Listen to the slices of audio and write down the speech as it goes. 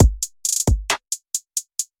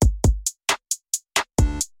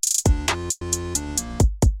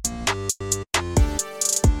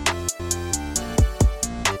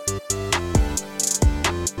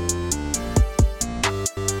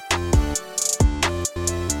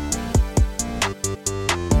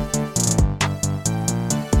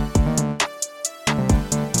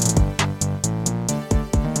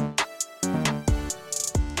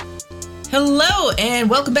Hello, and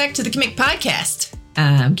welcome back to the Gimmick Podcast.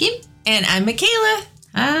 I'm Kim. And I'm Michaela.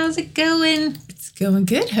 How's it going? It's going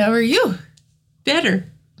good. How are you? Better.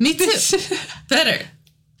 Me too. Better.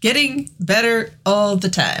 Getting better all the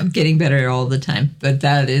time. Getting better all the time. But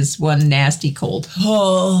that is one nasty cold.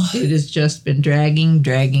 Oh. It has just been dragging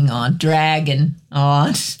on. Dragging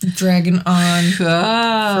on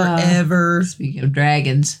Ah. forever. Speaking of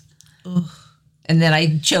dragons. Ugh. And then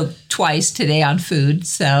I choked twice today on food,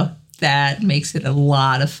 so that makes it a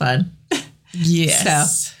lot of fun. Yes.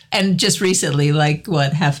 So, and just recently, like,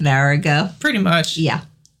 half an hour ago? Pretty much. Yeah.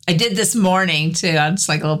 I did this morning, too. On just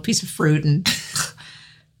like a little piece of fruit, and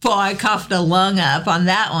boy, I coughed a lung up on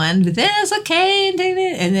that one, but then it's okay.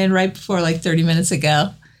 And then right before, like 30 minutes ago,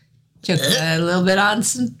 choked a little bit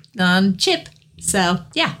on chip. So,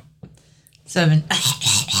 yeah. So I've been,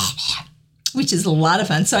 which is a lot of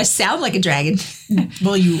fun. So I sound like a dragon.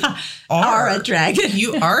 Well, you are a dragon.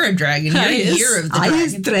 You are a dragon. You're a year of the dragon. I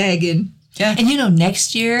is dragon. Yeah. And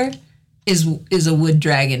next year is a wood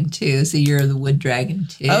dragon too. It's the year of the wood dragon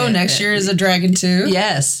too. Oh, next year is a dragon too?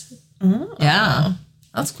 Yes. Oh, Yeah.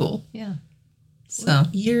 That's cool. Yeah. So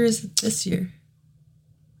What year is it this year?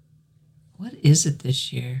 what is it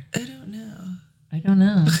this year? I don't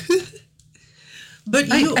know.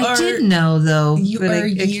 But I did know though. You but are I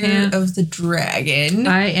year can't. of the dragon.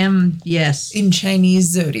 I am, yes. In Chinese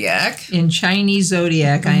zodiac. In Chinese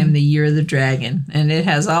zodiac, I am the year of the dragon. And it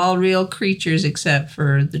has all real creatures except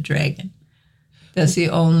for the dragon. That's the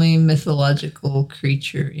only mythological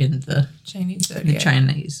creature in the Chinese the zodiac.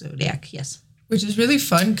 Chinese zodiac, yes. Which is really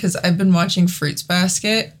fun because I've been watching Fruits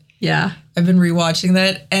Basket. Yeah. I've been rewatching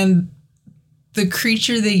that. And the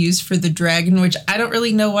creature they used for the dragon, which I don't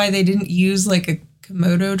really know why they didn't use like a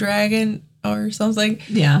Komodo dragon or something.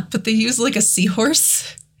 Yeah. But they used like a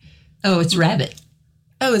seahorse. Oh, it's rabbit.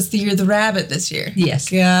 Oh, it's the year of the rabbit this year. Yes.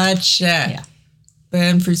 Gotcha. Yeah. But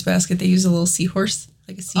in Fruits Basket, they use a little seahorse,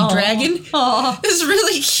 like a sea dragon. Oh. It's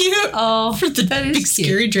really cute. Oh. For the that is big cute.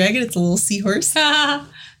 scary dragon, it's a little seahorse. Yeah.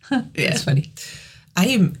 That's funny. I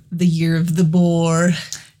am the year of the boar.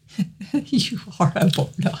 You are a boar.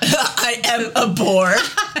 No. I am a boar.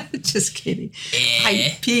 Just kidding.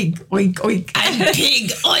 I'm pig. Oink, oink. I'm pig.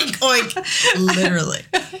 Oink, oink. Literally.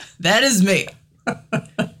 That is me.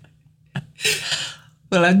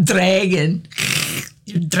 Well, I'm dragon.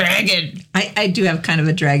 You're dragon. I do have kind of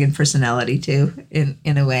a dragon personality too,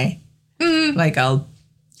 in a way. Like I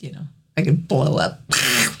can blow up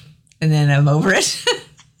and then I'm over it.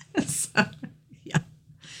 So, yeah.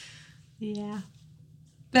 Yeah.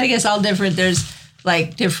 But I guess all different. There's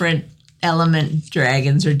like different element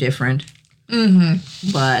dragons are different.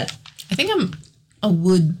 Mm-hmm. But I think I'm a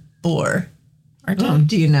wood boar.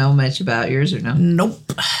 do you know much about yours or no?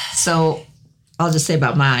 Nope. So I'll just say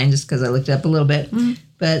about mine just because I looked it up a little bit.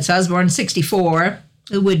 But so I was born in 1964,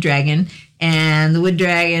 the wood dragon. And the wood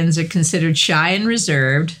dragons are considered shy and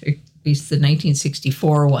reserved, or at least the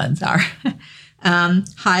 1964 ones are.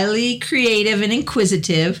 Highly creative and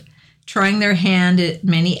inquisitive, trying their hand at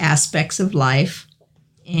many aspects of life.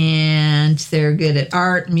 And they're good at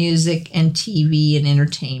art, music, and TV and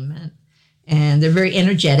entertainment. And they're very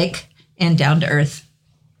energetic and down to earth.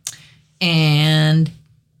 And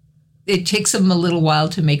it takes them a little while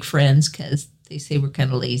to make friends because they say we're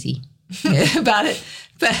kind of lazy about it.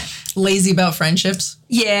 But Lazy about friendships.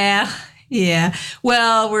 yeah.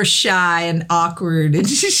 Well, we're shy and awkward. And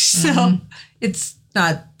so it's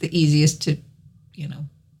not the easiest to,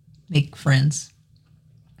 make friends.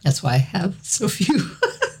 That's why I have so few.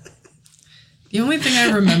 The only thing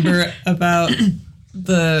I remember about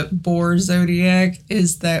the boar zodiac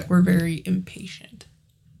is that we're very impatient.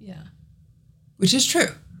 Yeah. Which is true.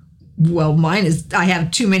 Well, mine is, I have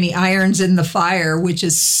too many irons in the fire, which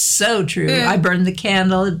is so true. Yeah. I burn the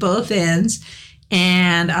candle at both ends,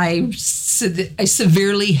 and I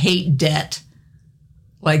severely hate debt,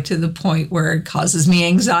 like to the point where it causes me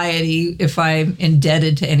anxiety if I'm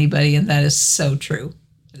indebted to anybody, and that is so true.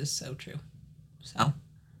 It is so true. So,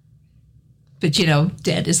 but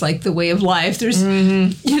debt is like the way of life. There's,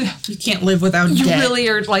 You can't live without you debt. really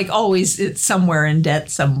are like always somewhere in debt,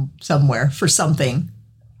 somewhere for something.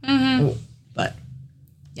 But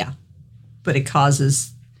yeah, but it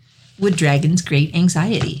causes wood dragons great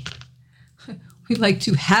anxiety. We like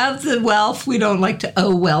to have the wealth. We don't like to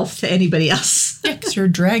owe wealth to anybody else. Yeah, because you're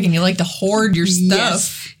a dragon. You like to hoard your stuff.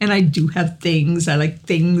 Yes. And I do have things. I like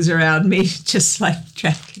things around me, just like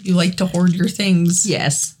dragon. You like to hoard your things.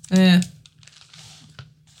 Yes. Yeah.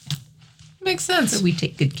 Makes sense. So we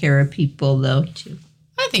take good care of people, though, too.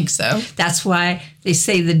 I think so. That's why they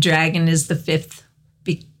say the dragon is the fifth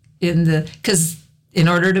because in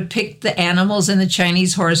order to pick the animals in the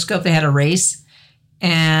Chinese horoscope, they had a race,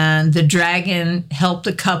 and the dragon helped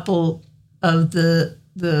a couple of the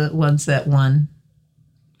ones that won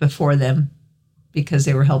before them because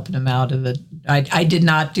they were helping them out of it. I did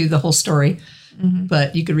not do the whole story,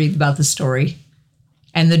 but you could read about the story.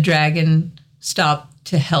 And the dragon stopped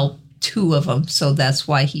to help two of them, so that's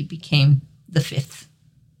why he became the fifth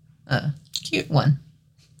Cute one,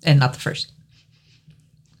 and not the first.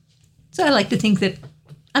 So I like to think that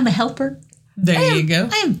I'm a helper. There you go.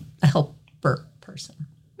 I am a helper person.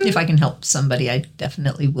 If I can help somebody, I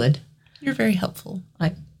definitely would. You're very helpful.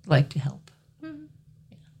 I like to help. Yeah,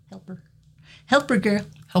 helper. Helper girl.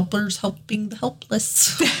 Helpers helping the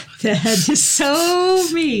helpless. That is so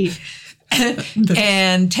me.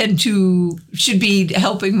 And should be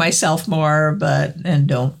helping myself more, and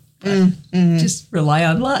don't. Just rely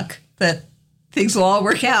on luck that things will all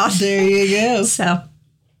work out. There you go. So,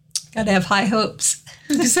 got to have high hopes.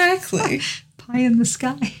 Exactly. Pie in the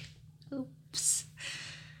sky. Oops.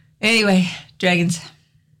 Anyway, dragons.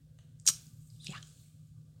 Yeah.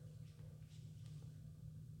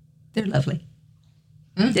 They're lovely.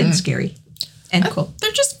 And scary. And cool.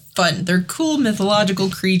 They're just fun. They're cool mythological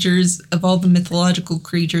creatures. Of all the mythological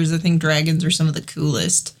creatures, I think dragons are some of the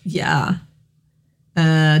coolest. Yeah.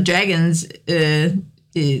 Dragons,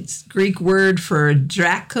 it's Greek word for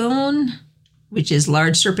drakon, which is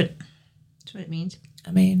large serpent. That's what it means.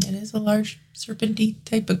 I mean, it is a large serpenty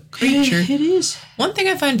type of creature. It is. One thing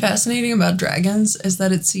I find fascinating about dragons is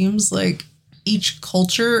that it seems like each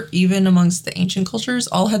culture, even amongst the ancient cultures,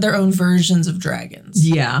 all had their own versions of dragons.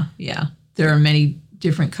 Yeah. There are many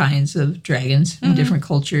different kinds of dragons in different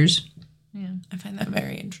cultures. Yeah. I find that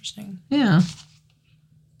very interesting. Yeah.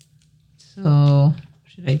 So,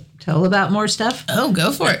 should I tell about more stuff? Oh,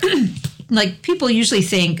 go for it. Like, people usually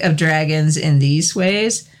think of dragons in these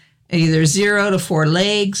ways. Either 0 to 4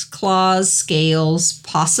 legs, claws, scales,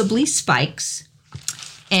 possibly spikes.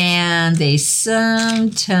 And they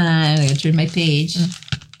sometimes, I gotta turn my page,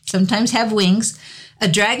 sometimes have wings. A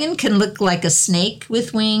dragon can look like a snake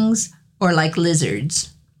with wings or like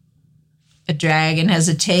lizards. A dragon has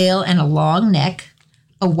a tail and a long neck,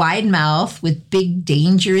 a wide mouth with big,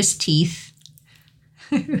 dangerous teeth.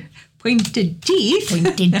 Pointed teeth.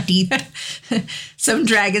 Pointed teeth. Some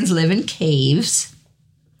dragons live in caves.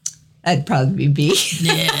 That'd probably be me.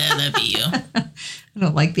 Yeah, that'd be you. I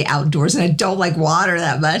don't like the outdoors, and I don't like water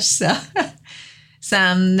that much. So,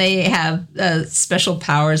 some they have special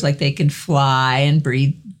powers, like they can fly and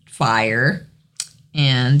breathe fire,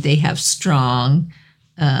 and they have strong.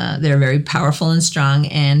 They're very powerful and strong,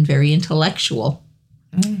 and very intellectual.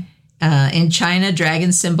 In China,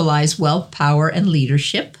 dragons symbolize wealth, power, and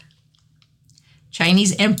leadership.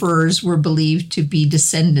 Chinese emperors were believed to be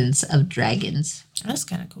descendants of dragons. That's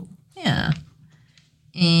kind of cool. Yeah.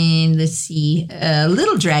 And let's see. A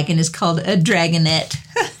little dragon is called a dragonette.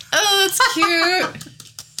 Oh, that's cute.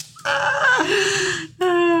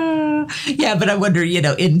 Yeah, but I wonder,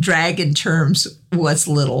 in dragon terms, what's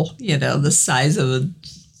little? The size of a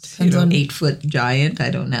 8-foot giant. I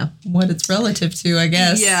don't know. What it's relative to, I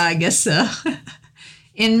guess. Yeah, I guess so.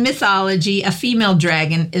 In mythology, a female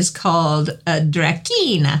dragon is called a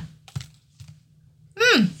Drakina.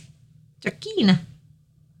 Drakina.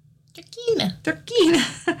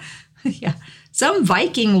 Drakina. Yeah. Some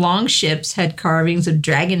Viking longships had carvings of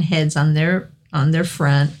dragon heads on their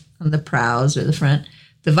front, on the prows or the front.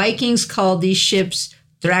 The Vikings called these ships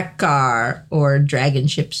Drakkar, or dragon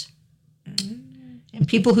ships. And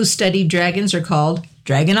people who study dragons are called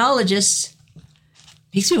dragonologists.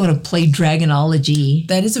 Makes me want to play Dragonology.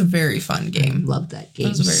 That is a very fun game. I love that game. It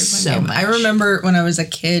was a very fun game. I remember when I was a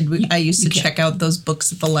kid, I used to check out those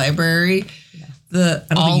books at the library. Yeah. The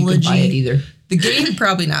I don't think you could buy it either. The game,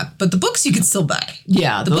 probably not, but the books you could still buy.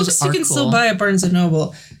 Yeah, the books you can still buy at Barnes and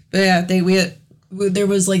Noble. But yeah, there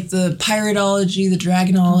was like the Piratology, the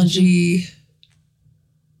Dragonology,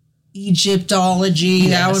 Egyptology. Yes,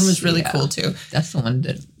 that one was really cool too. That's the one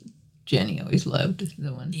that Jenny always loved.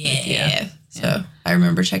 The one. Yeah. So I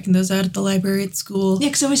remember checking those out at the library at school. Yeah,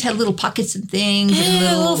 because I always had little pockets and things. Yeah,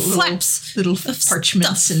 and little flaps. Little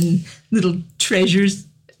parchments stuff. And little treasures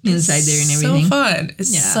inside there and everything. So fun.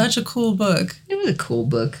 It's such a cool book. It was a cool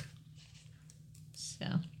book. So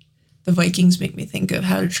The Vikings make me think of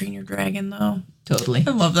How to Train Your Dragon, though. Totally.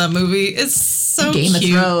 I love that movie. It's so Game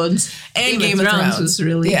cute. of Thrones. And Game of Thrones was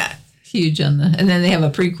really huge on the... And then they have a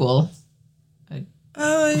prequel.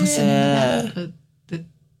 Oh, yeah.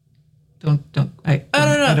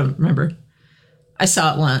 I don't remember. I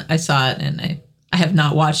saw it and I have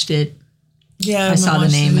not watched it. Yeah, I saw the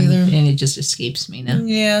name and it just escapes me now.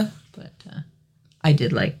 Yeah. But I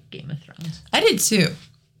did like Game of Thrones. I did too.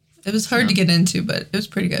 It was hard to get into, but it was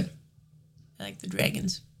pretty good. I like the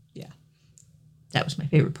dragons. Yeah. That was my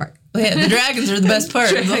favorite part. Well, yeah, the dragons are the best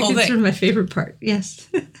part of the whole Dragons thing. are my favorite part, yes.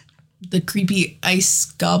 The creepy ice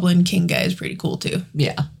goblin king guy is pretty cool too.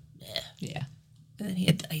 Yeah. Yeah. Yeah. And then he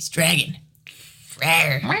had the ice dragon.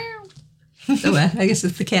 Rawr. So I guess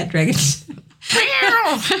it's the cat dragons.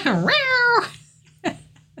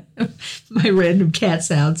 My random cat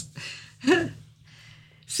sounds.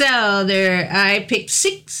 So I picked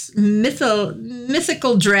 6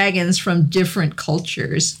 mythical dragons from different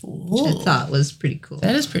cultures, which I thought was pretty cool.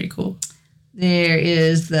 That is pretty cool. There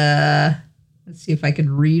is let's see if I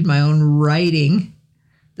can read my own writing.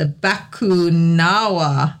 The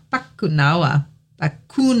Bakunawa,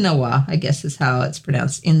 I guess is how it's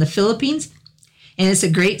pronounced, in the Philippines. And it's a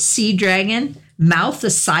great sea dragon, mouth the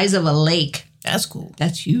size of a lake. That's cool.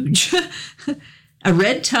 That's huge. A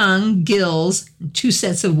red tongue, gills, and 2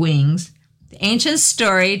 sets of wings. The ancient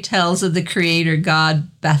story tells of the creator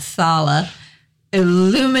god Bathala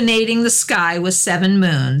illuminating the sky with 7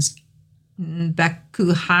 moons.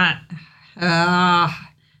 Bakuhana. I'm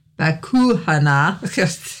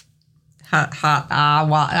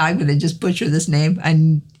going to just butcher this name.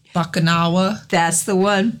 Bakunawa. That's the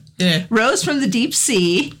one. Yeah. Rose from the deep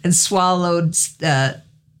sea and swallowed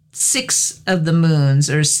 6 of the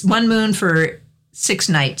moons, or 1 moon for 6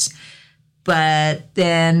 nights. But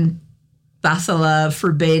then Bathala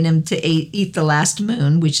forbade him to eat the last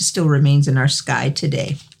moon, which still remains in our sky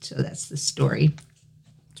today. So that's the story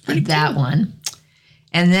of that one.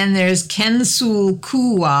 And then there's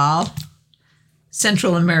Quetzalcoatl,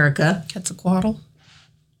 Central America. Quetzalcoatl.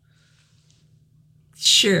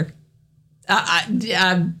 Sure.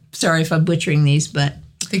 I'm sorry if I'm butchering these, but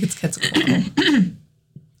I think it's Quetzalcoatl.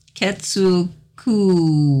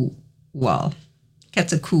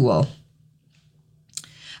 Quetzalcoatl.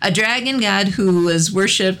 A dragon god who was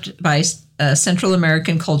worshipped by Central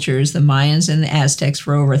American cultures, the Mayans and the Aztecs,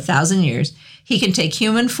 for over 1,000 years. He can take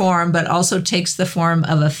human form, but also takes the form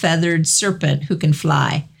of a feathered serpent who can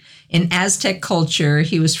fly. In Aztec culture,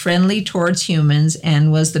 he was friendly towards humans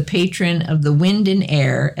and was the patron of the wind and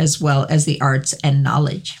air, as well as the arts and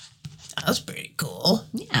knowledge. That's pretty cool.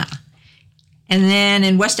 Yeah. And then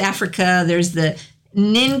in West Africa, there's the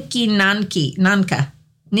Ninkinanka.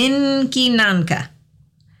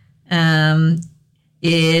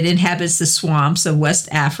 It inhabits the swamps of West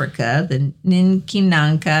Africa. The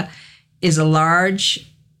Ninkinanka is a large,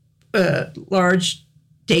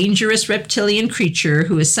 dangerous reptilian creature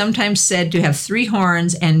who is sometimes said to have 3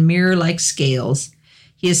 horns and mirror-like scales.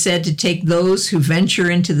 He is said to take those who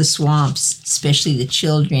venture into the swamps, especially the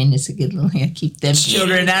children. It's a good little keep them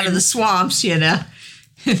children out of the swamps, you know.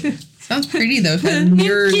 Sounds pretty though.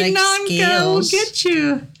 Mirror-like scales. Will get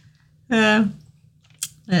you.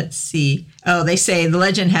 Let's see. Oh, they say the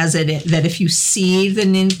legend has it that if you see the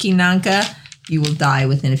Ninkinanka, you will die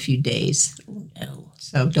within a few days. Oh, no.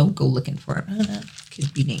 So don't go looking for it.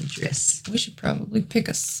 Could be dangerous. We should probably pick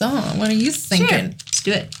a song. What are you thinking? Sure. Let's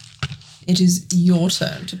do it. It is your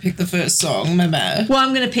turn to pick the first song, Mama. Well,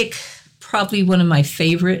 I'm going to pick probably one of my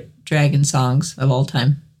favorite dragon songs of all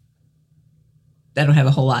time. I don't have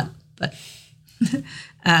a whole lot, but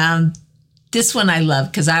this one I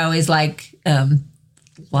love because I always like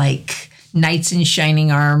knights in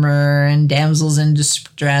shining armor and damsels in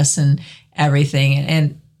distress and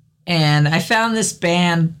everything. And I found this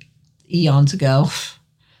band eons ago.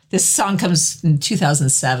 This song comes in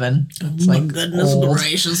 2007. It's my goodness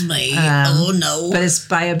gracious me. Oh, no. But it's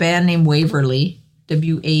by a band named Waverly,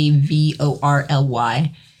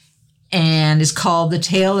 Wavorly. And it's called The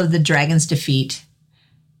Tale of the Dragon's Defeat.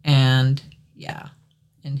 And, yeah.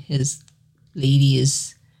 And his lady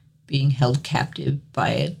is being held captive by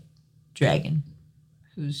a dragon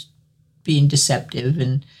who's being deceptive.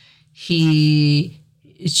 And she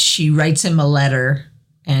writes him a letter.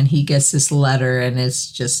 And he gets this letter, and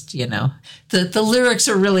it's just, you know, the lyrics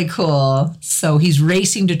are really cool. So he's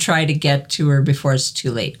racing to try to get to her before it's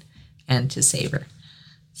too late and to save her.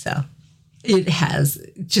 So it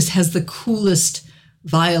just has the coolest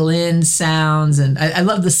violin sounds. And I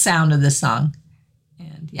love the sound of this song.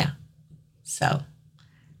 And yeah, so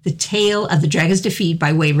The Tale of the Dragon's Defeat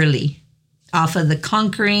by Waverly off of the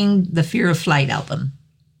Conquering the Fear of Flight album.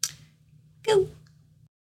 Go.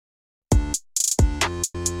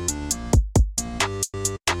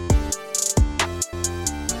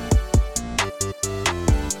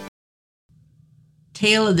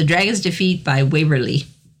 Tale of the Dragon's Defeat by Waverly.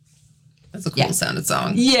 That's a cool sounded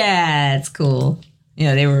song. Yeah, it's cool.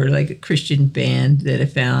 Yeah, they were like a Christian band that I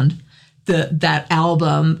found. that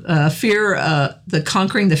album, the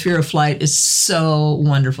Conquering the Fear of Flight, is so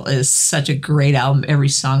wonderful. It is such a great album. Every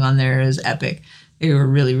song on there is epic. They were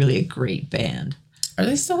really, really a great band. Are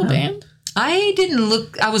they still a band? I didn't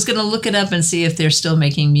look. I was going to look it up and see if they're still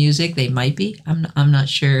making music. They might be. I'm not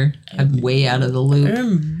sure. I'm way out of the loop.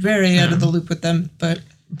 I'm very out of the loop with them, but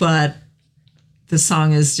the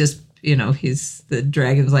song is just, the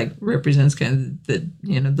dragon's like represents kind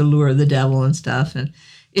of the lure of the devil and stuff, and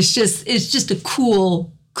it's just a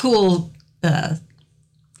cool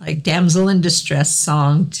like damsel in distress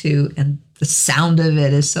song too, and the sound of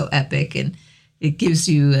it is so epic, and it gives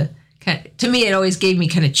you to me, it always gave me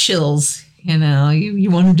kind of chills. You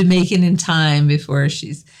want him to make it in time before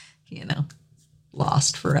she's,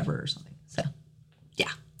 lost forever or something. So, yeah.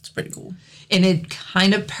 It's pretty cool. And it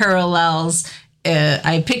kind of parallels,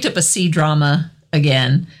 I picked up a C drama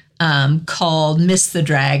again called Miss the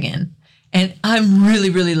Dragon. And I'm really,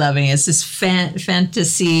 really loving it. It's this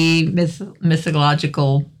fantasy,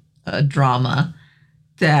 mythological drama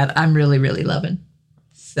that I'm really, really loving.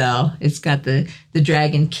 So it's got the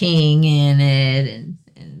Dragon King in it,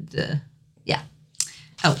 and yeah.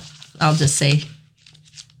 Oh, I'll just say,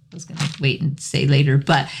 I was going to wait and say later,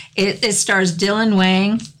 but it stars Dylan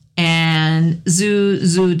Wang and Zhu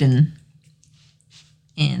Zudin,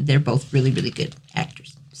 and they're both really, really good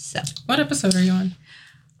actors. So, what episode are you on?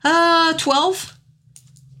 12.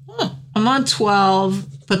 Oh, I'm on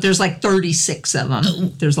 12, but there's like 36 of them. Oh.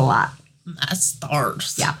 There's a lot. that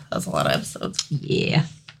starts. Yeah. That's a lot of episodes. Yeah.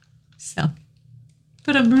 So,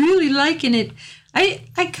 but I'm really liking it. I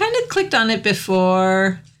kind of clicked on it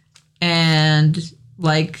before, and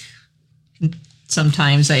like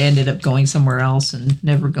sometimes I ended up going somewhere else and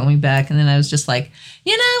never going back. And then I was just like,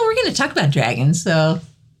 we're going to talk about dragons, so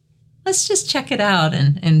let's just check it out.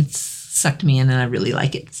 And it sucked me in, and I really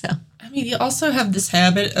like it. So I mean, you also have this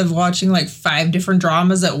habit of watching like 5 different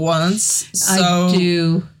dramas at once. So I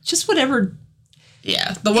do just whatever.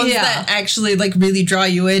 Yeah, the ones that actually like really draw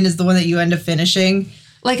you in is the one that you end up finishing.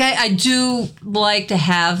 Like I do like to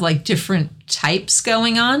have like different types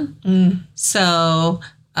going on. So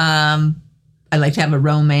I like to have a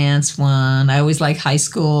romance one. I always like high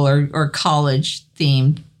school or college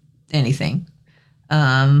themed anything.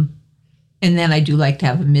 And then I do like to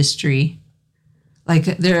have a mystery. Like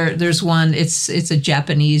there's one, it's a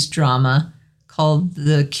Japanese drama called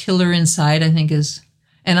The Killer Inside, I think is,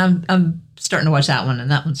 and I'm starting to watch that one, and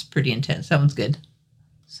that one's pretty intense. That one's good.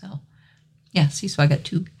 So, yeah, so I got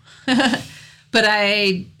 2. But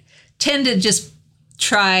I tend to just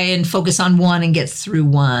try and focus on one and get through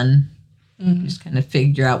one. Just kind of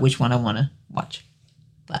figure out which one I want to watch.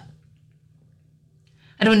 But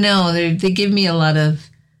I don't know. They give me a lot of,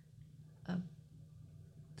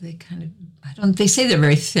 they say they're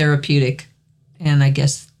very therapeutic, and I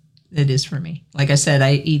guess it is for me. Like I said,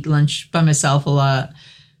 I eat lunch by myself a lot.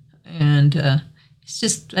 And it's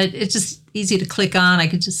just easy to click on. I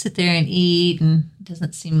could just sit there and eat, and it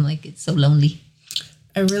doesn't seem like it's so lonely.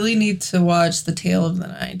 I really need to watch The Tale of the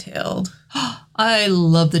Nine-Tailed. I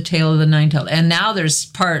love The Tale of the Nine-Tailed. And now there's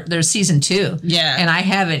season 2. Yeah. And I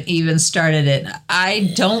haven't even started it.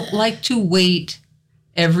 I don't like to wait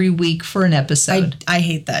every week for an episode. I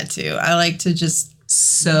hate that too. I like to just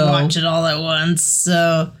watch it all at once.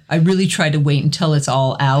 So I really try to wait until it's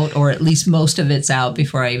all out, or at least most of it's out,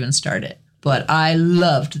 before I even start it. But I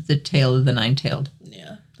loved The Tale of the Nine-Tailed.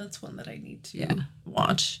 Yeah, that's one that I need to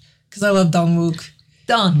watch, because I love Dong Wook.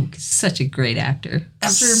 Dong Wook is such a great actor.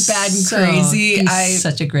 After Bad and Crazy, he's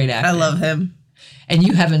such a great actor. I love him. And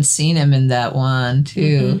you haven't seen him in that one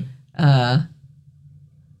too.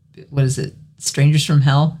 What is it? Strangers from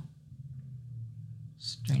Hell?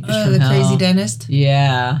 The Crazy Dentist?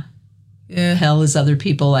 Yeah. Yeah. Hell is Other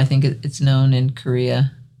People, I think it's known in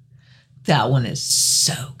Korea. That one is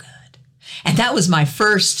so good. And that was my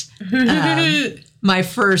first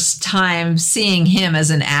time seeing him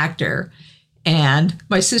as an actor. And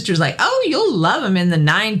my sister's like, "Oh, you'll love him in The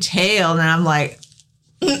Nine-Tailed." And I'm like,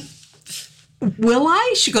 "Will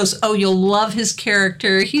I?" She goes, "Oh, you'll love his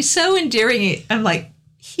character. He's so endearing." I'm like,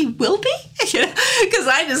 "He will be?" Because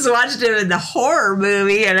I just watched him in the horror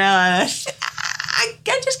movie, and I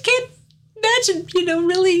just can't imagine,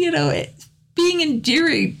 really, it being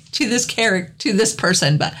endearing to this character, to this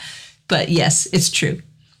person. But yes, it's true.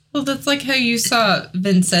 Well, that's like how you saw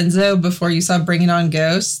Vincenzo before you saw Bringing On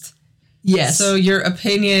Ghost. Yes. So your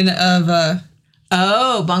opinion of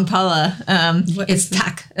Bong Pala. It's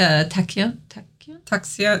Taekyon.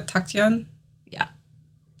 Taxian? Yeah.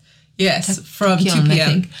 Yes, from 2 Taekyon, I PM.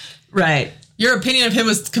 think. Right. your opinion of him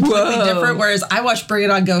was completely different, whereas I watched Bring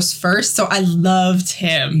It On Ghost first, so I loved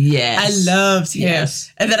him. Yes. I loved him.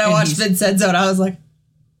 Yes. And then I watched Vincenzo, and I was like,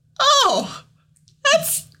 oh,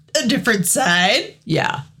 that's a different side.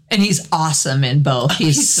 Yeah. And he's awesome in both.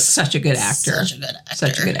 He's such a good actor. Such a good actor.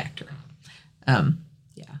 Such a good actor.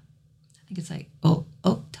 Yeah. I think it's like,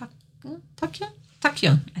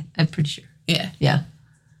 Takyung. I'm pretty sure. Yeah. Yeah.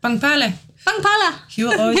 Bangpala. Bangpala.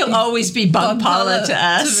 He'll always be Bangpala to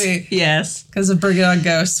us. To me. Yes. Because of Bring It On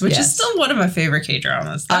Ghost, which is still one of my favorite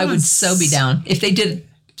K-dramas. I would so be down. If they did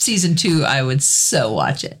season 2, I would so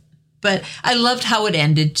watch it. But I loved how it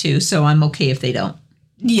ended too, so I'm okay if they don't.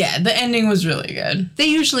 Yeah, the ending was really good. They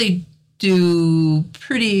usually do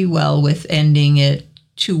pretty well with ending it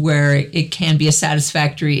to where it can be a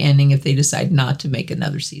satisfactory ending if they decide not to make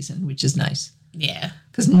another season, which is nice. Yeah.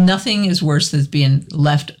 Because nothing is worse than being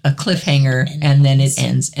left a cliffhanger and then it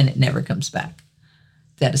ends and it never comes back.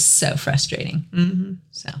 That is so frustrating. Mm-hmm.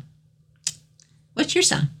 So, what's your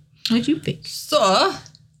song? What'd you pick? So,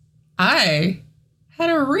 I had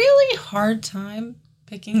a really hard time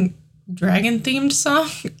picking dragon-themed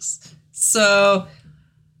songs. So,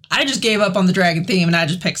 I just gave up on the dragon theme and I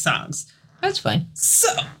just picked songs. That's fine. So,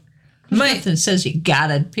 nothing says you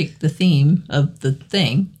gotta pick the theme of the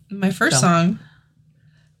thing. My first song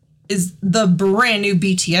is the brand new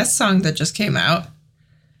BTS song that just came out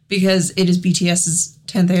because it is BTS's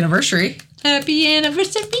 10th anniversary. Happy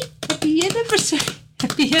anniversary, happy anniversary,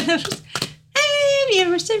 happy anniversary, happy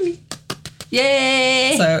anniversary.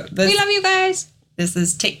 Yay! So we love you guys. This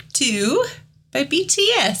is Take 2 by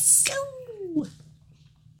BTS. Go!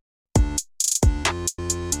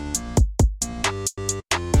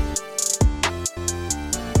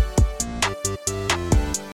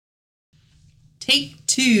 Take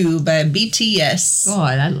 2 by BTS.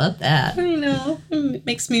 God, I love that. I know. It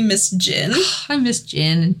makes me miss Jin. I miss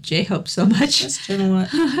Jin and J-Hope so much. Miss Jin a lot.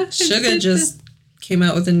 Suga just came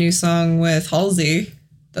out with a new song with Halsey.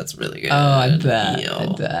 That's really good. Oh, I bet.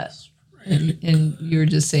 I bet. And you were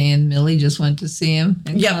just saying Millie just went to see him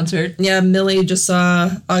in concert. Yeah, Millie just saw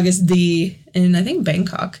August D in, I think,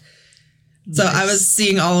 Bangkok. So I was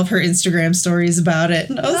seeing all of her Instagram stories about it.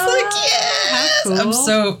 And I was like, yes! Cool.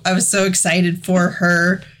 I was so excited for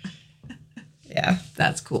her. Yeah.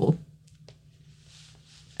 That's cool.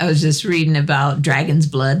 I was just reading about dragon's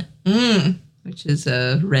blood, which is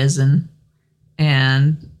a resin.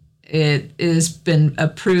 And it has been a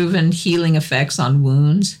proven healing effects on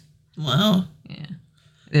wounds. Wow. Yeah.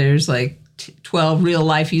 There's like 12 real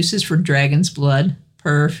life uses for dragon's blood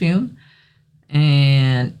perfume.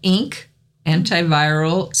 And ink,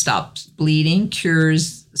 antiviral, stops bleeding,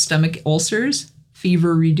 cures stomach ulcers,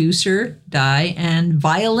 fever reducer, dye, and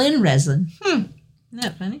violin resin. Isn't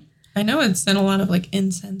that funny? I know it's in a lot of like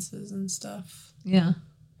incenses and stuff. Yeah.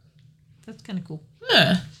 That's kind of cool.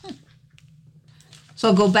 Yeah. So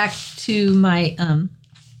I'll go back to my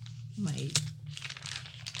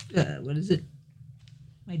what is it?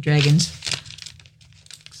 My dragons.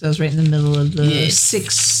 Because I was right in the middle of the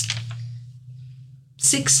six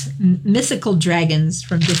mythical dragons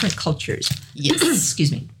from different cultures. Yes.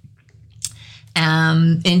 Excuse me.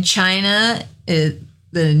 In China,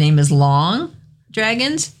 the name is Long.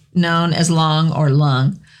 Dragons, known as Long or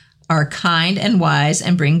Lung, are kind and wise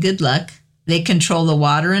and bring good luck. They control the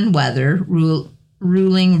water and weather,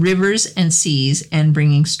 ruling rivers and seas and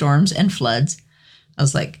bringing storms and floods. I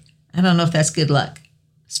was like, I don't know if that's good luck,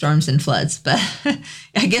 storms and floods, but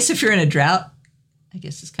I guess if you're in a drought, I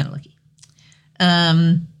guess it's kind of lucky.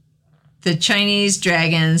 The Chinese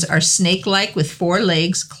dragons are snake-like with 4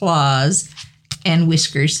 legs, claws, and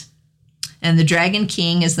whiskers. And the Dragon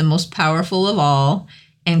King is the most powerful of all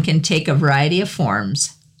and can take a variety of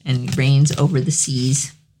forms and reigns over the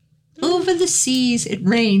seas. Over the seas. It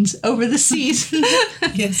rains over the seas.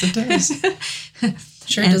 Yes, it does.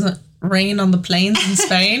 Sure, it doesn't rain on the plains in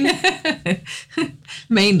Spain?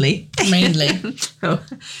 Mainly. Oh.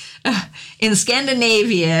 In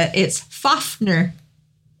Scandinavia, it's Fafnir.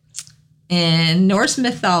 In Norse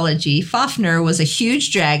mythology, Fafnir was a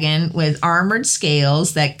huge dragon with armored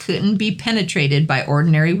scales that couldn't be penetrated by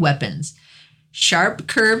ordinary weapons, sharp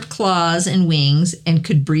curved claws and wings, and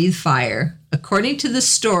could breathe fire. According to the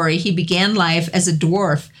story, he began life as a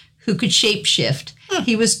dwarf who could shapeshift.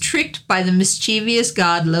 He was tricked by the mischievous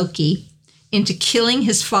god Loki into killing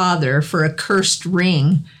his father for a cursed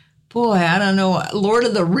ring. Boy, I don't know. Lord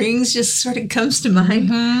of the Rings just sort of comes to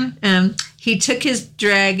mind. He took his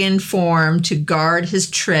dragon form to guard his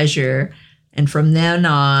treasure, and from then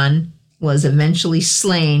on was eventually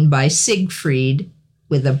slain by Siegfried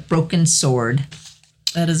with a broken sword.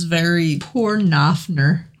 That is very... Poor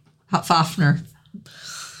Fafnir.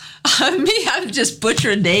 I'm just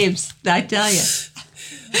butchering names, I tell you.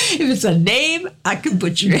 If it's a name, I can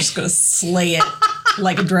butcher it. I'm just going to slay it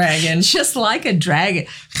like a dragon. Just like a dragon.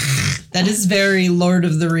 That is very Lord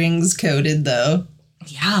of the Rings coded, though.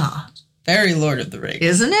 Yeah. Very Lord of the Rings.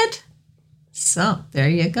 Isn't it? So, there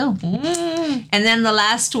you go. And then the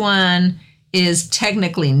last one is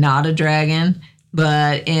technically not a dragon,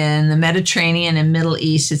 but in the Mediterranean and Middle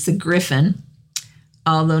East, it's the griffin.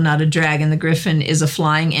 Although not a dragon, the griffin is a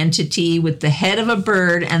flying entity with the head of a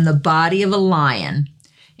bird and the body of a lion.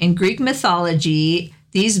 In Greek mythology,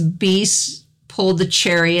 these beasts pulled the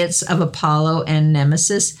chariots of Apollo and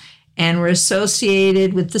Nemesis and were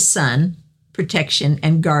associated with the sun, protection,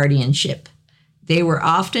 and guardianship. They were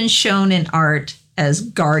often shown in art as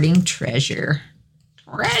guarding treasure.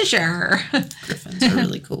 Treasure! Griffins are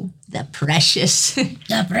really cool. The precious.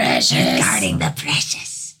 The precious. Guarding the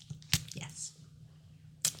precious. Yes.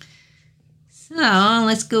 So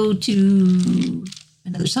let's go to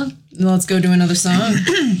another song. Let's go to another song.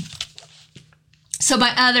 So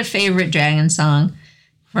my other favorite dragon song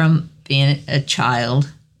from being a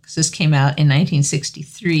child, because this came out in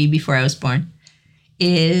 1963 before I was born,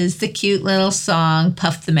 is the cute little song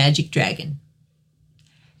Puff the Magic Dragon.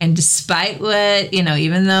 And despite what,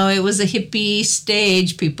 even though it was a hippie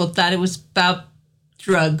stage, people thought it was about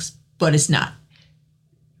drugs, but it's not.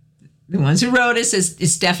 The ones who wrote it says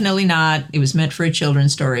it's definitely not. It was meant for a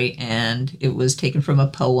children's story, and it was taken from a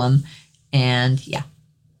poem, and yeah.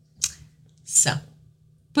 So,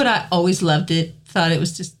 but I always loved it. Thought it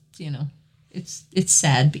was just, it's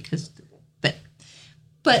sad because,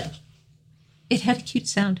 but it had a cute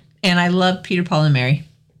sound, and I loved Peter, Paul, and Mary.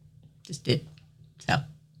 Just did. So,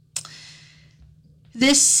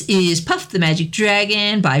 this is Puff the Magic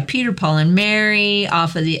Dragon by Peter, Paul, and Mary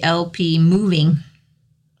off of the LP Moving,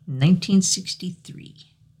 1963.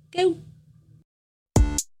 Go.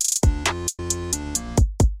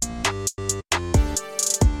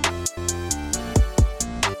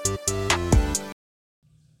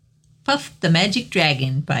 Puff the Magic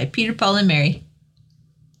Dragon by Peter, Paul, and Mary.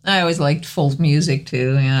 I always liked folk music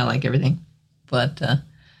too. I like everything. But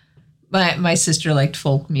my sister liked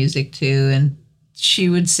folk music too, and she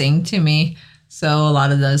would sing to me. So a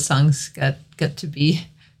lot of those songs got to be,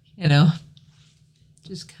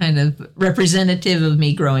 just kind of representative of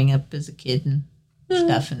me growing up as a kid and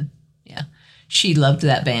stuff. And yeah, she loved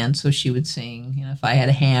that band, so she would sing, if I had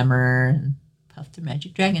a hammer and Puff the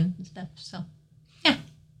Magic Dragon and stuff. So yeah.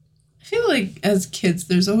 I feel like as kids,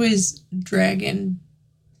 there's always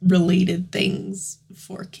dragon-related things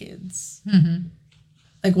for kids. Mm-hmm.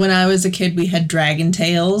 Like when I was a kid, we had Dragon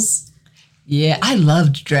Tales. Yeah, I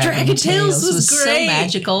loved Dragon Tales. Was great. So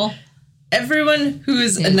magical. Everyone who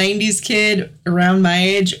is a 90s kid around my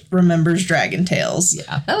age remembers Dragon Tales.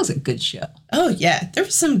 Yeah, that was a good show. Oh, yeah. There were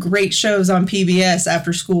some great shows on PBS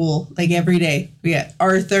after school, like every day. We had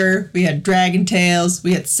Arthur, we had Dragon Tales,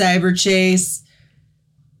 we had Cyber Chase.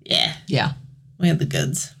 Yeah. Yeah. We had the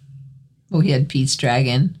goods. Well, we had Pete's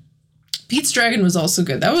Dragon. Pete's Dragon was also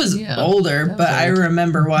good. That was older, but I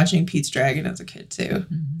remember watching Pete's Dragon as a kid, too.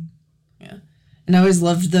 Mm-hmm. Yeah. And I always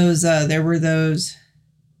loved those. There were those.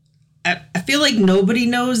 I feel like nobody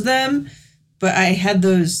knows them, but I had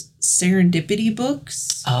those serendipity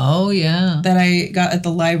books. Oh, yeah. That I got at the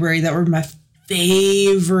library that were my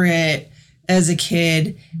favorite as a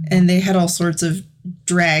kid. And they had all sorts of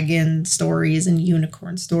dragon stories and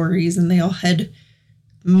unicorn stories, and they all had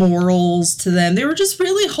morals to them. They were just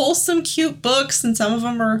really wholesome, cute books, and some of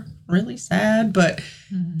them were really sad, but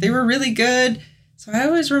they were really good. So I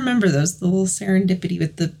always remember those, the little serendipity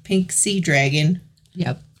with the pink sea dragon.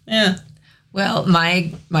 Yep. Yeah. Well,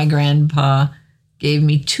 my grandpa gave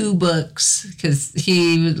me 2 books because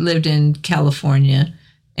he lived in California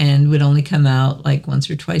and would only come out like once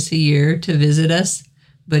or twice a year to visit us.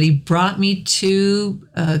 But he brought me 2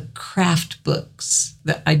 craft books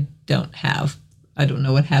that I don't have. I don't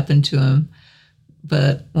know what happened to them.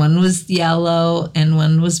 But one was yellow and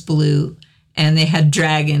one was blue. And they had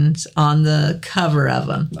dragons on the cover of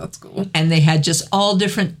them. That's cool. And they had just all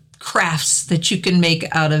different crafts that you can make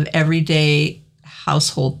out of everyday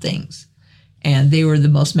household things. And they were the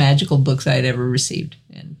most magical books I'd ever received.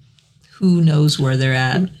 And who knows where they're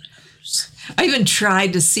at. I even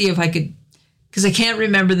tried to see if I could, because I can't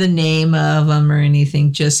remember the name of them or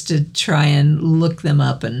anything, just to try and look them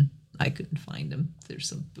up, and I couldn't find them. There's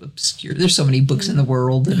some obscure, there's so many books in the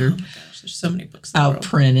world that are there's so many books in the world.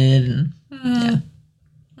 Outprinted. And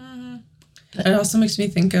yeah. It also makes me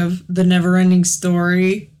think of The Never-Ending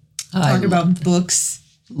Story. Talk about books.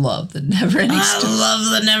 Love The Never-Ending Story. I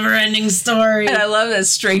love The Never-Ending Story. And I love that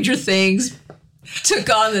Stranger Things took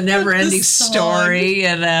on the never-ending story,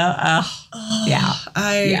 and yeah.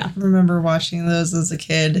 I remember watching those as a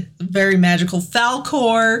kid. Very magical.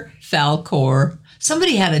 Falkor.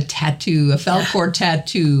 Somebody had a tattoo, a Falkor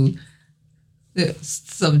tattoo.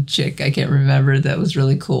 Some chick, I can't remember, that was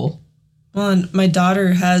really cool. Well, and my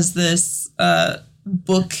daughter has this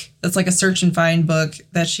book that's like a search and find book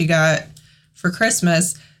that she got for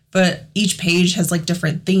Christmas, but each page has like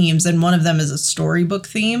different themes, and one of them is a storybook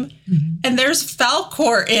theme, and there's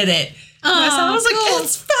Falkor in it. I was like,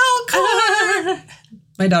 it's Falkor.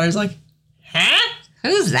 My daughter's like, huh?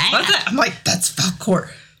 Who's that? What's that? I'm like, that's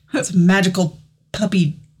Falkor. It's a magical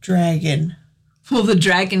puppy dragon. Well, the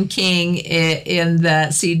Dragon King in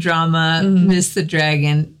that sea drama, Miss the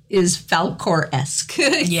Dragon, is Falkor-esque.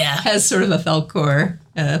 Yeah. Has sort of a Falkor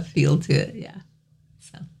feel to it, yeah.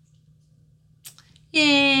 So,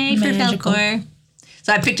 yay Magical. for Falkor.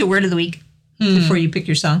 So I picked a word of the week before you pick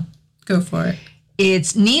your song. Go for it.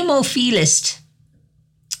 It's nemophilist,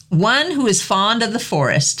 one who is fond of the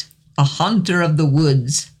forest, a hunter of the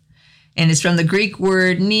woods. And it's from the Greek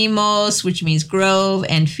word nemos, which means grove,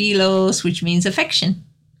 and philos, which means affection.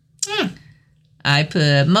 I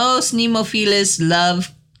put most nemophilists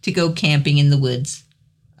love to go camping in the woods,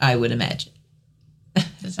 I would imagine.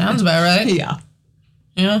 That sounds about right. Yeah.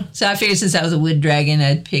 Yeah. So I figured since I was a wood dragon,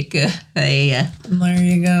 I'd pick There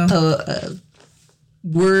you go. a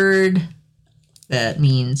word that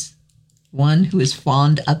means one who is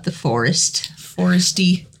fond of the forest.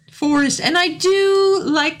 Foresty. Forest. And I do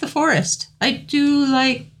like the forest. I do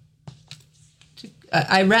like...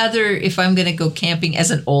 I rather, if I'm going to go camping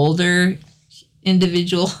as an older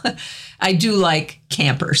individual, I do like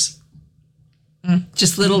campers.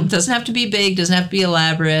 Just little, doesn't have to be big, doesn't have to be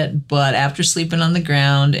elaborate, but after sleeping on the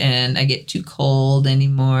ground and I get too cold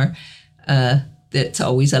anymore, that's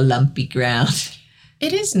always a lumpy ground.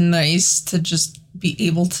 It is nice to just be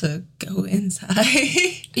able to go inside.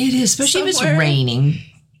 It is, especially if it's Somewhere. raining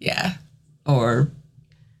Yeah. or,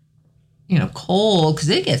 cold, because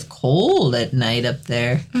it gets cold at night up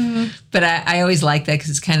there. But I always like that because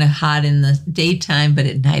it's kind of hot in the daytime, but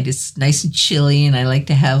at night it's nice and chilly, and I like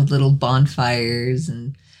to have little bonfires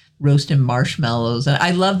and roasting marshmallows. And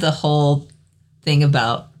I love the whole thing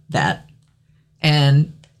about that.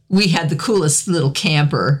 And we had the coolest little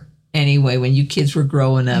camper anyway when you kids were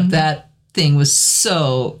growing up. That thing was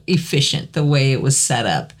so efficient, the way it was set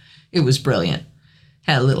up. It was brilliant.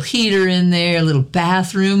 Had a little heater in there, a little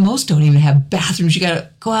bathroom. Most don't even have bathrooms. You got to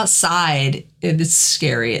go outside, and it's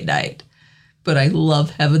scary at night. But I love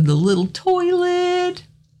having the little toilet,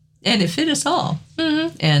 and it fit us all.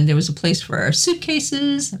 And there was a place for our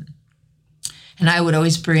suitcases. And I would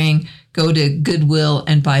always go to Goodwill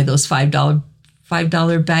and buy those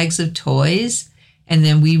 $5 bags of toys. And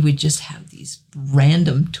then we would just have these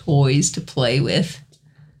random toys to play with.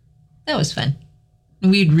 That was fun. And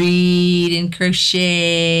we'd read and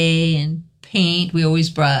crochet and paint. We always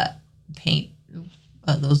brought paint,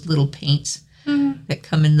 those little paints that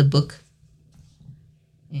come in the book.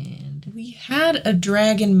 And We had a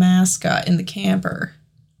dragon mascot in the camper.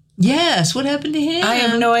 yes, what happened to him? I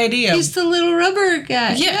have no idea. He's the little rubber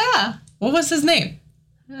guy. Yeah. What was his name?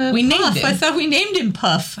 We named Puff. him. I thought we named him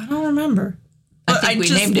Puff. I don't remember. I think we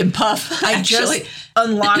named him Puff. I just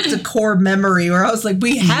unlocked a core memory where I was like,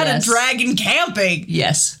 we had Yes. a dragon camping.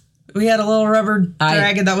 Yes. We had a little rubber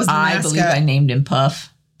dragon that was the mascot. I believe I named him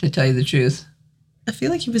Puff, to tell you the truth. I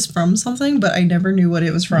feel like he was from something, but I never knew what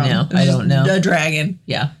it was from. No, It was I don't know. A dragon.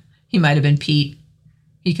 Yeah. He might have been Pete.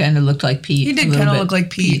 He kind of looked like Pete. He did kind of look like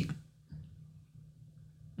Pete.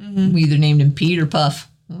 We either named him Pete or Puff.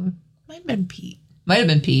 Might have been Pete. Might have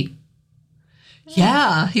been Pete.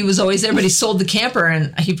 Yeah, he was always there, but he sold the camper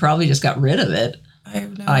and he probably just got rid of it. I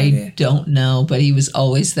have no idea. I don't know, but he was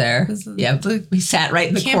always there. This is Yep. the He sat right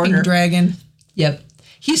in the Camping corner. dragon. Yep.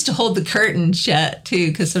 He used to hold the curtain shut too,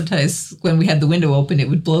 because sometimes when we had the window open, it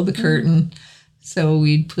would blow the curtain. So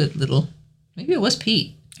we'd put maybe it was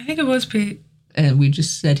Pete, I think it was Pete. and we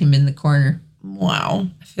just set him in the corner. Wow.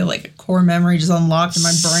 I feel like a core memory just unlocked in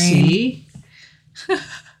my brain. See?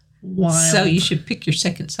 Wild. So you should pick your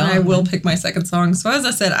second song. I will pick my second song. So as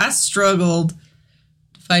I said, I struggled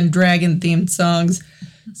to find dragon-themed songs.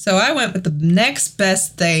 So I went with the next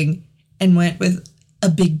best thing and went with a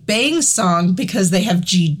Big Bang song because they have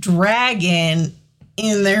G-Dragon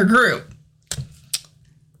in their group.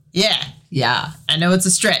 Yeah. Yeah. I know it's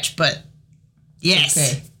a stretch, but yes.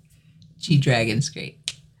 Okay. G-Dragon's great.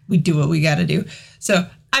 We do what we got to do. So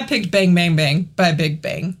I picked Bang Bang Bang by Big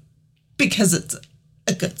Bang because it's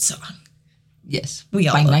a good song. Yes. We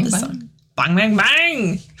all Bang, love bang, this bang. song. Bang Bang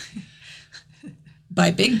Bang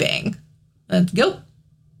by Big Bang. Let's go.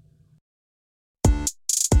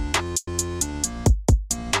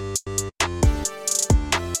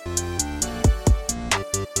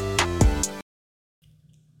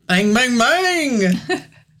 Bang, Bang, Bang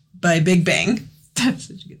by Big Bang. That's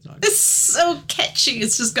such a good song. It's so catchy.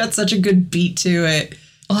 It's just got such a good beat to it.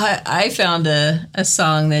 Well, I found a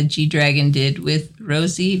song that G-Dragon did with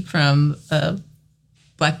Rosie from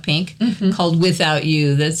Blackpink called Without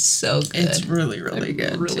You. That's so good. It's really, really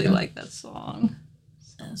good. I really like that song.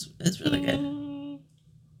 It's really good.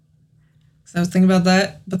 So I was thinking about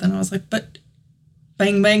that, but then I was like, but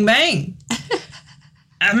Bang, Bang, Bang.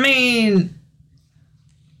 I mean,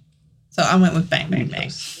 so I went with Bang, Bang, Bang.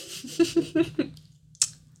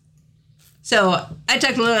 So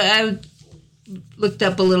I looked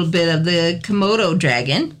up a little bit of the Komodo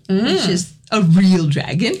dragon, which is a real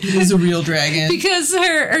dragon. It is a real dragon. Because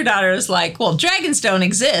her daughter was like, well, dragons don't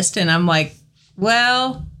exist. And I'm like,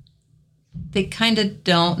 well, they kind of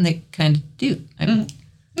don't and they kind of do.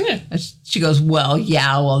 Yeah. She goes, well,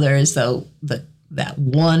 yeah, well, there is that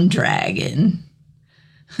one dragon.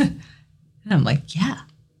 And I'm like, yeah,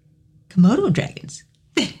 Komodo dragons.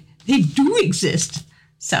 They do exist.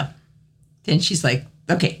 So then she's like,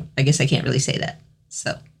 okay, I guess I can't really say that.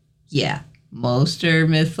 So, yeah, most are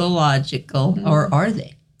mythological. Or are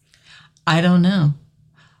they? I don't know.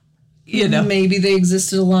 You know, maybe they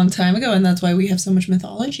existed a long time ago, and that's why we have so much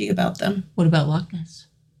mythology about them. What about Loch Ness?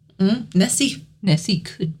 Nessie. Nessie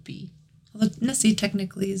could be. Although Nessie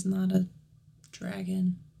technically is not a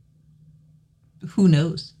dragon. Who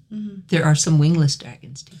knows? There are some wingless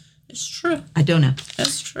dragons, too. It's true. I don't know.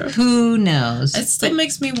 That's true. Who knows? It still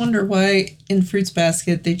makes me wonder why in Fruits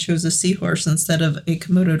Basket they chose a seahorse instead of a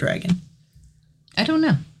Komodo dragon. I don't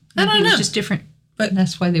know. I don't know. It's just different. But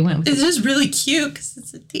that's why they went with it. It is really cute because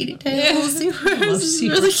it's a teeny tiny little seahorse. It's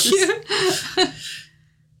really cute.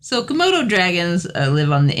 So Komodo dragons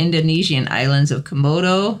live on the Indonesian islands of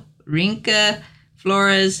Komodo, Rinca,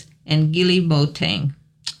 Flores, and Gili Motang.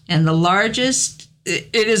 And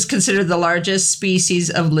it is considered the largest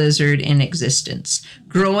species of lizard in existence,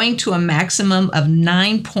 growing to a maximum of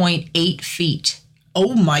 9.8 feet.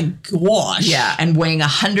 Oh my gosh. Yeah, and weighing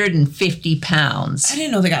 150 pounds. I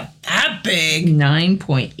didn't know they got that big.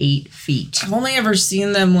 9.8 feet. I've only ever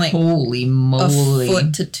seen them like holy moly, a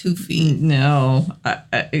foot to 2 feet. No,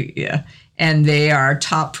 yeah. And they are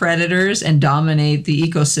top predators and dominate the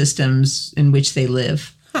ecosystems in which they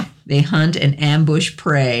live. Huh. They hunt and ambush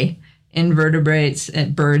prey, invertebrates,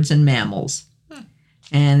 birds, and mammals. Huh.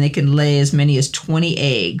 And they can lay as many as 20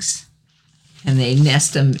 eggs. And they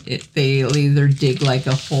nest them. They'll either dig like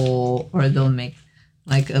a hole or they'll make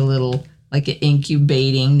like an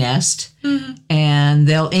incubating nest. Mm-hmm. And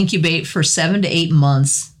they'll incubate for 7 to 8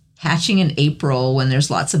 months, hatching in April when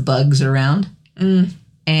there's lots of bugs around.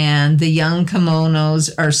 And the young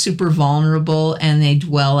kimonos are super vulnerable and they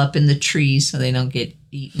dwell up in the trees so they don't get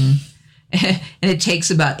eaten. And it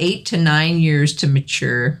takes about 8 to 9 years to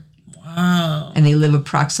mature. Wow. And they live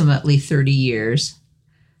approximately 30 years.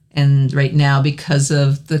 And right now, because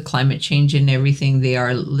of the climate change and everything, they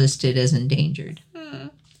are listed as endangered.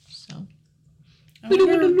 So, we don't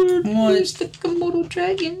want to learn who's the Komodo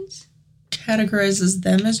dragons. Categorizes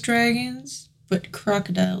them as dragons, but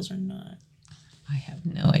crocodiles are not. I have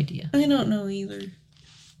no idea. I don't know either.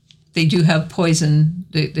 They do have poison.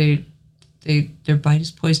 Their bite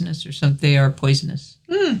is poisonous or something. They are poisonous.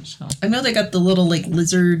 So I know they got the little like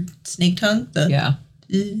lizard snake tongue. Yeah.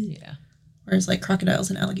 Whereas like crocodiles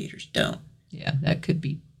and alligators don't. Yeah, that could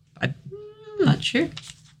be. I'm not sure.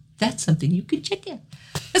 That's something you could check out.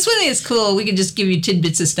 That's one thing that's cool. We can just give you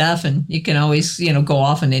tidbits of stuff and you can always, go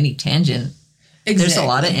off on any tangent. Exactly. There's a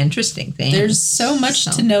lot of interesting things. There's so much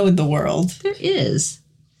to know in the world. There is.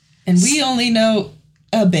 And we only know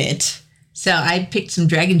a bit. So I picked some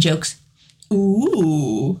dragon jokes.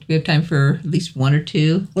 Ooh. Do we have time for at least one or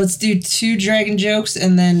two? Let's do 2 dragon jokes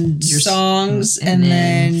and then your songs and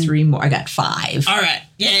then 3 more. I got 5. All right.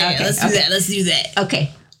 Yeah, okay, let's do that.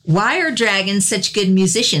 Okay. Why are dragons such good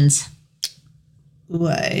musicians?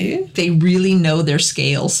 Why? They really know their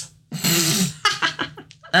scales.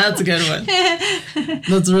 That's a good one.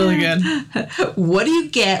 That's really good. What do you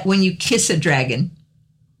get when you kiss a dragon?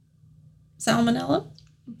 Salmonella?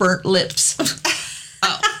 Burnt lips.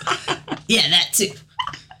 Yeah, that too.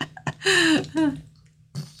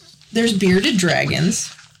 There's bearded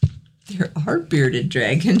dragons. There are bearded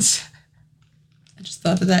dragons. I just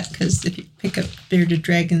thought of that because if you pick up bearded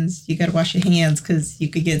dragons, you got to wash your hands because you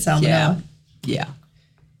could get salmonella. Yeah.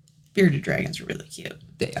 Bearded dragons are really cute.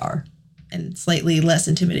 They are. And slightly less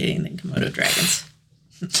intimidating than Komodo dragons.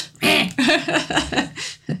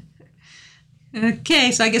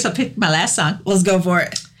 Okay, so I guess I'll pick my last song. Let's go for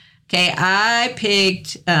it. Okay, I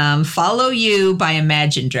picked Follow You by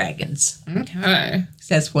Imagine Dragons. Okay.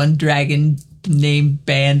 That's one dragon name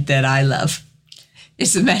band that I love.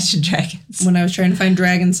 It's Imagine Dragons. When I was trying to find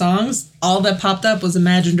dragon songs, all that popped up was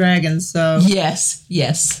Imagine Dragons. So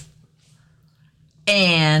Yes.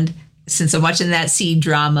 And since I'm watching that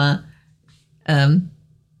C-drama,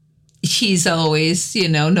 he's always,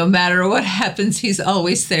 no matter what happens, he's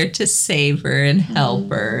always there to save her and help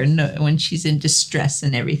her and when she's in distress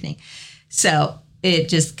and everything. So it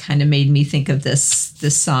just kind of made me think of this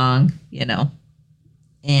song,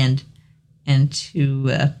 and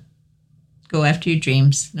to go after your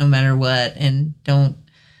dreams no matter what, and don't,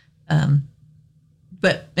 and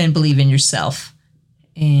believe in yourself,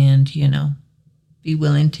 and, be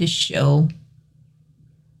willing to show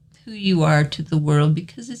who you are to the world,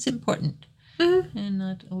 because it's important, and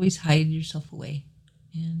not always hide yourself away.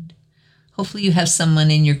 And hopefully you have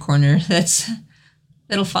someone in your corner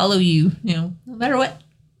that'll follow you, no matter what.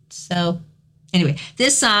 So anyway,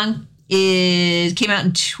 this song came out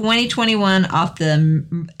in 2021 off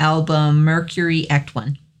the album Mercury Act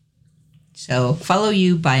 1. So Follow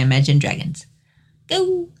You by Imagine Dragons.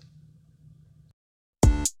 Go!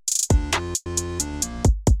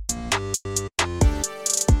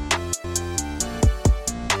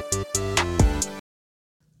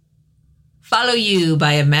 Follow You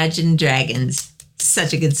by Imagine Dragons.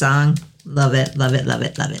 Such a good song. Love it, love it, love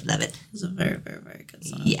it, love it, love it. It's a very, very, very good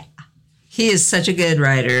song. Yeah. He is such a good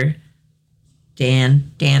writer.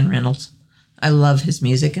 Dan Reynolds. I love his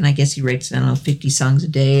music, and I guess he writes, 50 songs a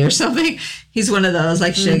day or something. He's one of those,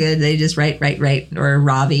 like Suga. They just write. Or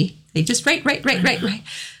Ravi. They just write.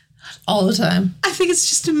 All the time. I think it's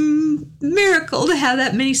just a miracle to have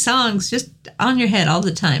that many songs just on your head all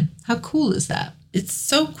the time. How cool is that? It's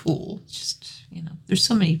so cool. Just, there's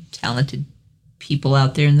so many talented people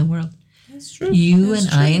out there in the world. That's true. You and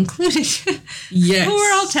I included. Yes.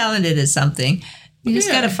 We're all talented at something. You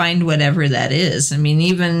just got to find whatever that is. I mean,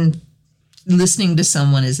 even listening to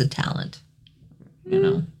someone is a talent.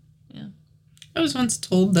 Yeah. I was once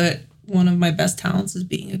told that one of my best talents is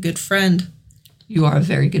being a good friend. You are a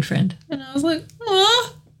very good friend. And I was like,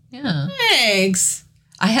 aw. Yeah. Thanks.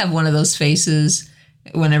 I have one of those faces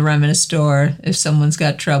whenever I'm in a store. If someone's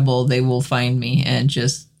got trouble, they will find me and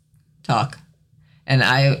just talk. And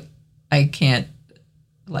I can't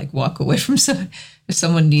walk away from someone. If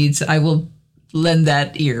someone needs, I will lend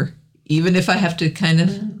that ear, even if I have to kind of,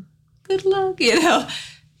 good luck,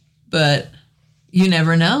 But you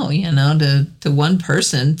never know, to one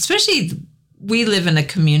person, especially we live in a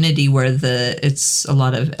community where it's a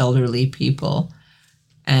lot of elderly people,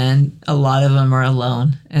 and a lot of them are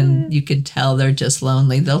alone, and you can tell they're just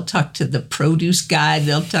lonely. They'll talk to the produce guy,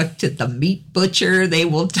 they'll talk to the meat butcher, they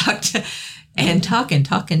will talk to, and talk and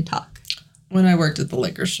talk and talk. When I worked at the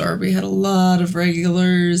liquor store, we had a lot of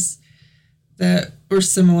regulars that were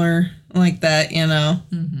similar like that,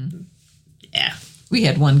 Mm-hmm. Yeah. We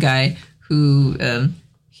had one guy who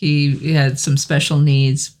he had some special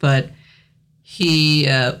needs, but he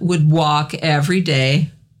would walk every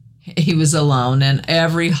day. He was alone, and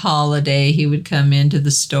every holiday he would come into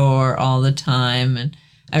the store all the time. And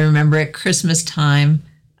I remember at Christmas time,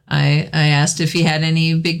 I asked if he had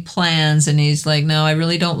any big plans, and he's like, no, I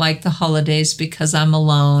really don't like the holidays because I'm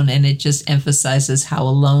alone, and it just emphasizes how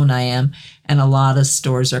alone I am, and a lot of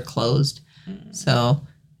stores are closed. So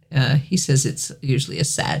he says it's usually a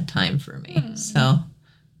sad time for me. So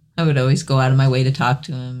I would always go out of my way to talk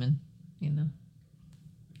to him, and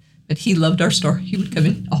but he loved our store. He would come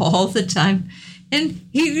in all the time, and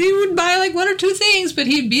he would buy one or two things, but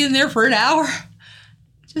he'd be in there for an hour.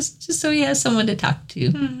 Just so he has someone to talk to.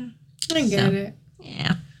 I get it.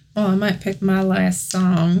 Yeah. Well, I might pick my last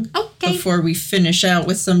song before we finish out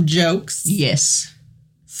with some jokes. Yes.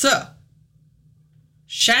 So,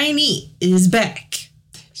 Shiny is back.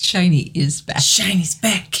 Shiny is back. Shiny's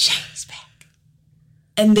back. Shiny's back.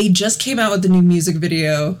 And they just came out with a new music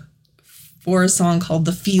video for a song called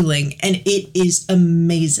The Feeling, and it is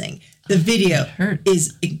amazing. The video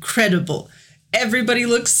is incredible. Everybody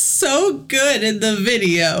looks so good in the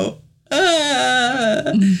video.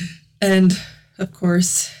 And, of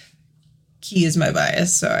course, Key is my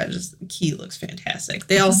bias, so Key looks fantastic.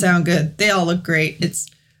 They all sound good. They all look great. It's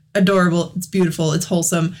adorable. It's beautiful. It's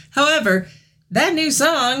wholesome. However, that new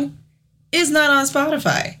song is not on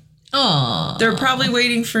Spotify. Aww. They're probably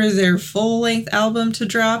waiting for their full-length album to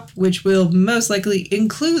drop, which will most likely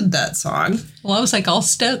include that song. Well, I was all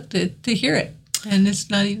stoked to hear it, and it's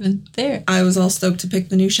not even there. I was all stoked to pick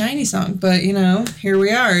the new Shiny song, but, here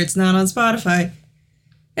we are. It's not on Spotify.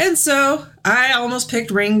 And so I almost picked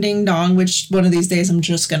Ring Ding Dong, which one of these days I'm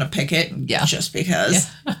just going to pick it. Yeah. Just because.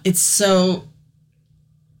 It's so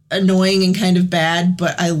annoying and kind of bad,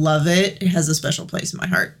 but I love it. It has a special place in my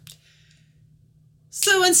heart.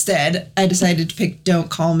 So instead, I decided to pick Don't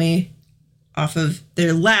Call Me off of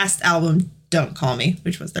their last album, Don't Call Me,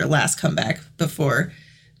 which was their last comeback before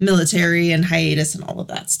military and hiatus and all of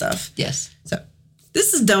that stuff. Yes. So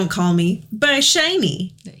this is Don't Call Me by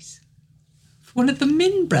Shiny. Nice. One of the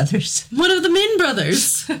Min brothers. One of the Min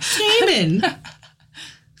brothers came in.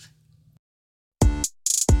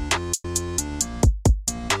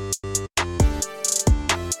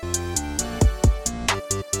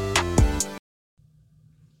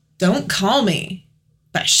 Don't Call Me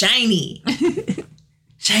by Shiny.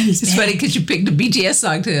 Shiny's It's funny because you picked a BTS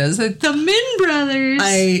song too. I was like, the Min brothers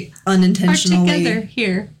I are unintentionally together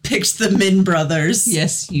here. picked the Min brothers.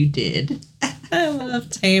 Yes, you did. I love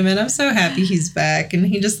Taemin. I'm so happy he's back, and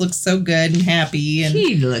he just looks so good and happy, and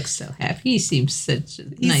He looks so happy. He seems such a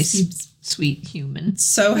nice, seems- sweet human.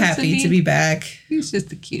 so happy Isn't he? to be back. He's just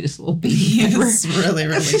the cutest little baby ever. He's really,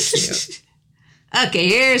 really cute. Okay,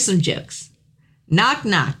 here's some jokes. Knock,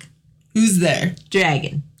 knock. Who's there?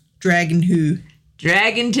 Dragon. Dragon who?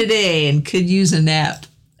 Dragon today and could use a nap.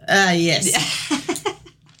 Yes.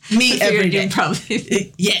 Me every You day.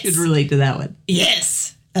 probably Yes. could relate to that one.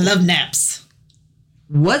 Yes. I love naps.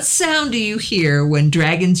 What sound do you hear when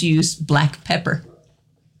dragons use black pepper?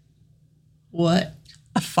 What?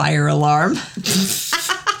 A fire alarm.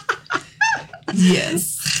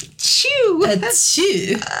 Yes. Chew.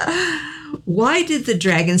 Achoo. Why did the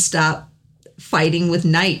dragon stop fighting with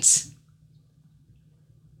knights?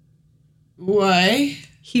 Why?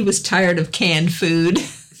 He was tired of canned food.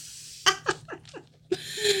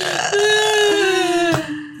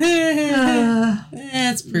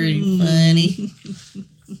 That's pretty funny.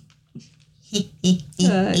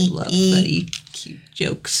 I love funny, cute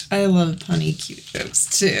jokes. I love punny cute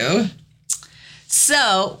jokes too.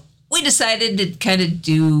 So we decided to kind of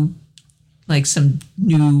do like some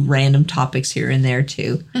new random topics here and there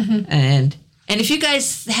too. And if you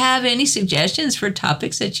guys have any suggestions for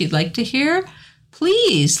topics that you'd like to hear,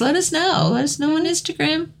 please let us know. Let us know on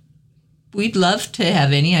Instagram. We'd love to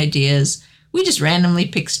have any ideas. We just randomly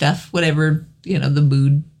pick stuff, whatever, the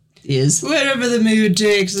mood is. Whatever the mood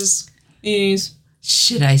takes us. Yes.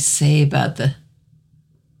 Should I say about the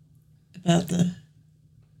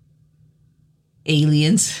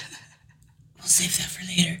aliens? We'll save that for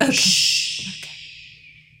later. Okay. Shh.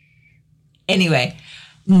 Anyway,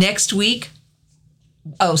 next week.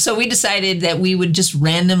 Oh, so we decided that we would just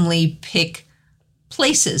randomly pick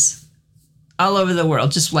places all over the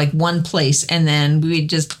world, just like one place, and then we'd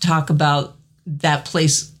just talk about that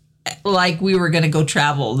place like we were going to go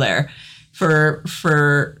travel there.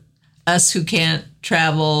 For us who can't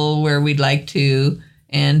travel where we'd like to,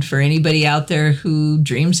 and for anybody out there who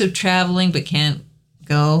dreams of traveling but can't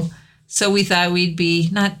go. So we thought we'd be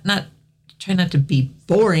try not to be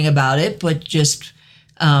boring about it, but just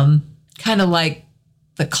kind of like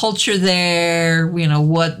the culture there,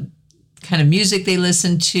 what kind of music they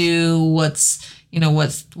listen to,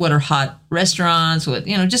 what are hot restaurants,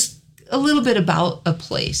 just a little bit about a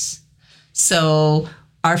place. So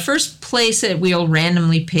our first place that we'll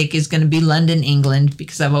randomly pick is going to be London, England,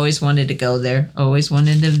 because I've always wanted to go there, always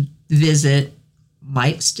wanted to visit.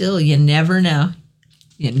 Might still, you never know.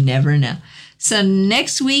 You never know. So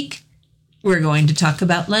next week, we're going to talk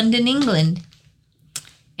about London, England,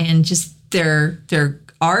 and just their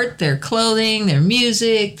art, their clothing, their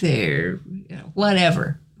music, their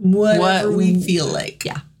whatever. Whatever we feel like.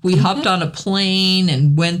 Yeah. We hopped on a plane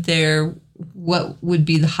and went there. What would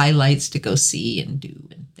be the highlights to go see and do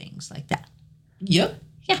and things like that? Yep.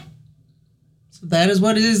 Yeah. So that is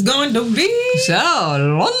what it is going to be. So,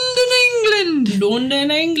 London, England.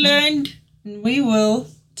 London, England. And we will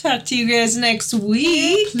talk to you guys next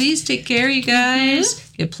week. Please take care, you guys.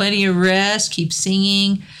 Get plenty of rest. Keep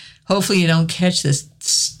singing. Hopefully you don't catch this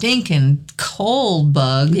stinking cold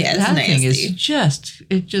bug. Yeah, it's that thing is nasty.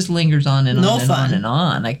 it just lingers on and No on and fun. on and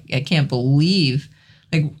on. I can't believe,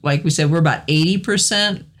 like we said, we're about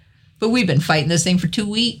 80%, but we've been fighting this thing for 2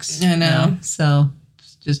 weeks. I know. So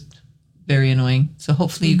it's just very annoying. So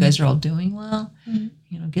hopefully you guys are all doing well.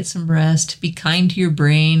 Get some rest. Be kind to your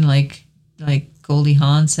brain, like Goldie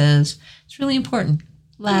Hawn says. It's really important.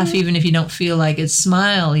 Laugh even if you don't feel like it.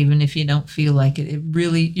 Smile even if you don't feel like it. It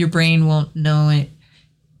really, your brain won't know it.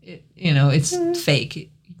 It's fake. You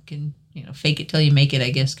can, fake it till you make it, I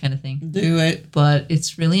guess, kind of thing. Do it. But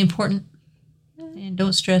it's really important. And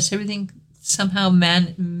don't stress. Everything somehow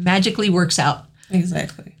magically works out.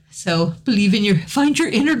 Exactly. So find your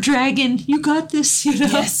inner dragon. You got this,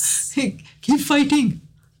 Yes. Keep fighting.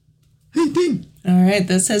 All right.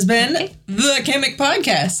 This has been the Chemic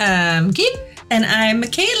Podcast. Kim. And I'm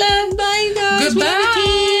Michaela. Bye, guys.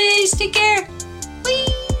 Goodbye. Take care.